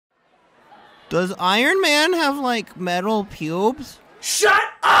Does Iron Man have, like, metal pubes? Shut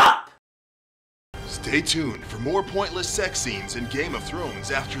up! Stay tuned for more pointless sex scenes in Game of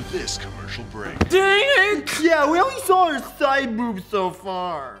Thrones after this commercial break. Dang it! Yeah, we only saw her side boob so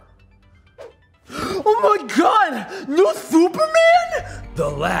far. Oh my god! New Superman? The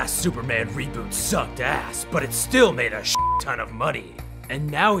last Superman reboot sucked ass, but it still made a ton of money.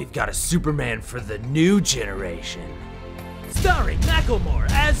 And now we've got a Superman for the new generation. Starring Macklemore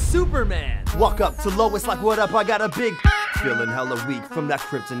as Superman. Walk up to Lois like, what up, I got a big feeling hella weak from that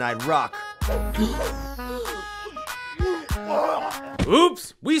kryptonite rock.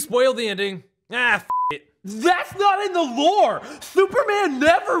 Oops, we spoiled the ending. Ah, f it. That's not in the lore! Superman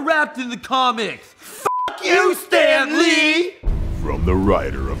never rapped in the comics! F you, Stan Lee! From the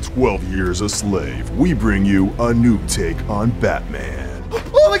writer of 12 Years a Slave, we bring you a new take on Batman.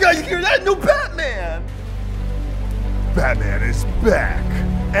 Oh my god, you hear that? No Batman! Batman is back,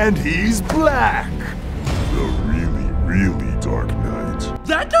 and he's black. The really, really Dark Knight.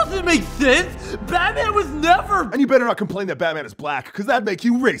 That doesn't make sense! Batman was never— And you better not complain that Batman is black, because that'd make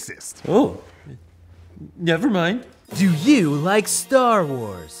you racist. Oh. Never mind. Do you like Star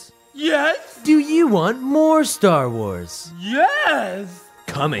Wars? Yes! Do you want more Star Wars? Yes!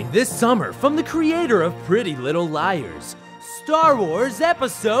 Coming this summer from the creator of Pretty Little Liars, Star Wars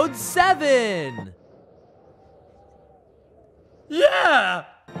Episode 7! Yeah!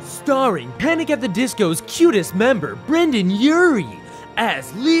 Starring Panic at the Disco's cutest member, Brendan Urie,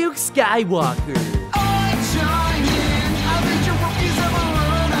 as Luke Skywalker.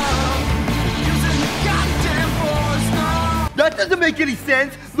 That doesn't make any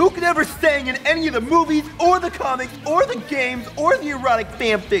sense. Luke never sang in any of the movies, or the comics, or the games, or the erotic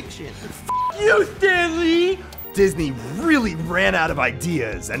fan fiction. F you, Stan Lee! Disney really ran out of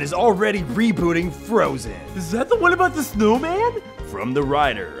ideas and is already rebooting Frozen. Is that the one about the snowman? From the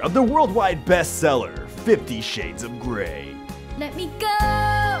writer of the worldwide bestseller, 50 Shades of Grey. Let me go,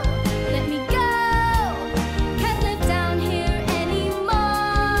 let me go. Can't live down here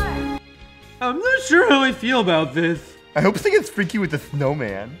anymore. I'm not sure how I feel about this. I hope it gets freaky with the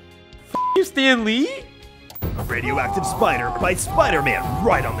snowman. F you, Stan Lee? A radioactive spider bites Spider-Man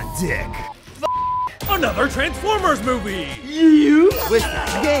right on the dick. Another Transformers movie! You? Listen,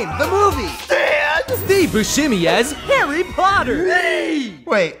 the game, the movie! Stan! Steve Buscemi as Harry Potter! Hey!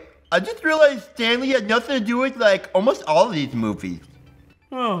 Wait, I just realized Stanley had nothing to do with, like, almost all of these movies.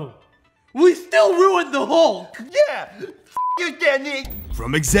 Oh. We still ruined the Hulk! Yeah! F you, Stanley!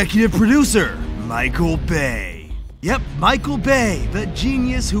 From executive producer, Michael Bay. Yep, Michael Bay, the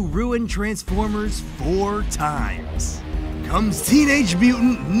genius who ruined Transformers 4 times. Comes Teenage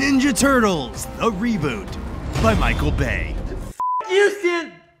Mutant Ninja Turtles, the reboot, by Michael Bay. You,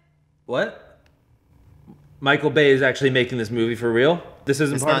 Stan— What? Michael Bay is actually making this movie for real? This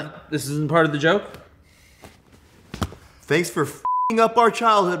isn't part of the joke? Thanks for f***ing up our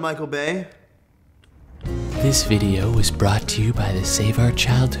childhood, Michael Bay. This video was brought to you by the Save Our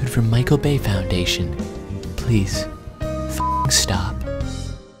Childhood from Michael Bay Foundation. Please, stop.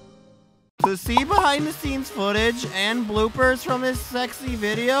 To see behind-the-scenes footage and bloopers from his sexy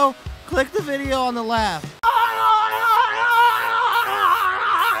video, click the video on the left.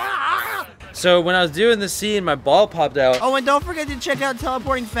 So when I was doing the scene, my ball popped out. Oh, and don't forget to check out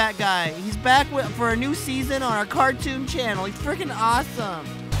Teleporting Fat Guy. He's back for a new season on our cartoon channel. He's freaking awesome.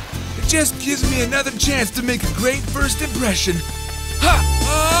 It just gives me another chance to make a great first impression.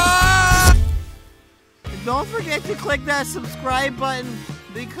 Ha! And don't forget to click that subscribe button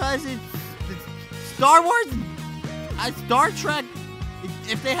because it's Star Wars, Star Trek.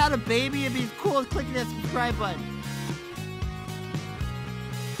 If they had a baby, it'd be cool clicking that subscribe button.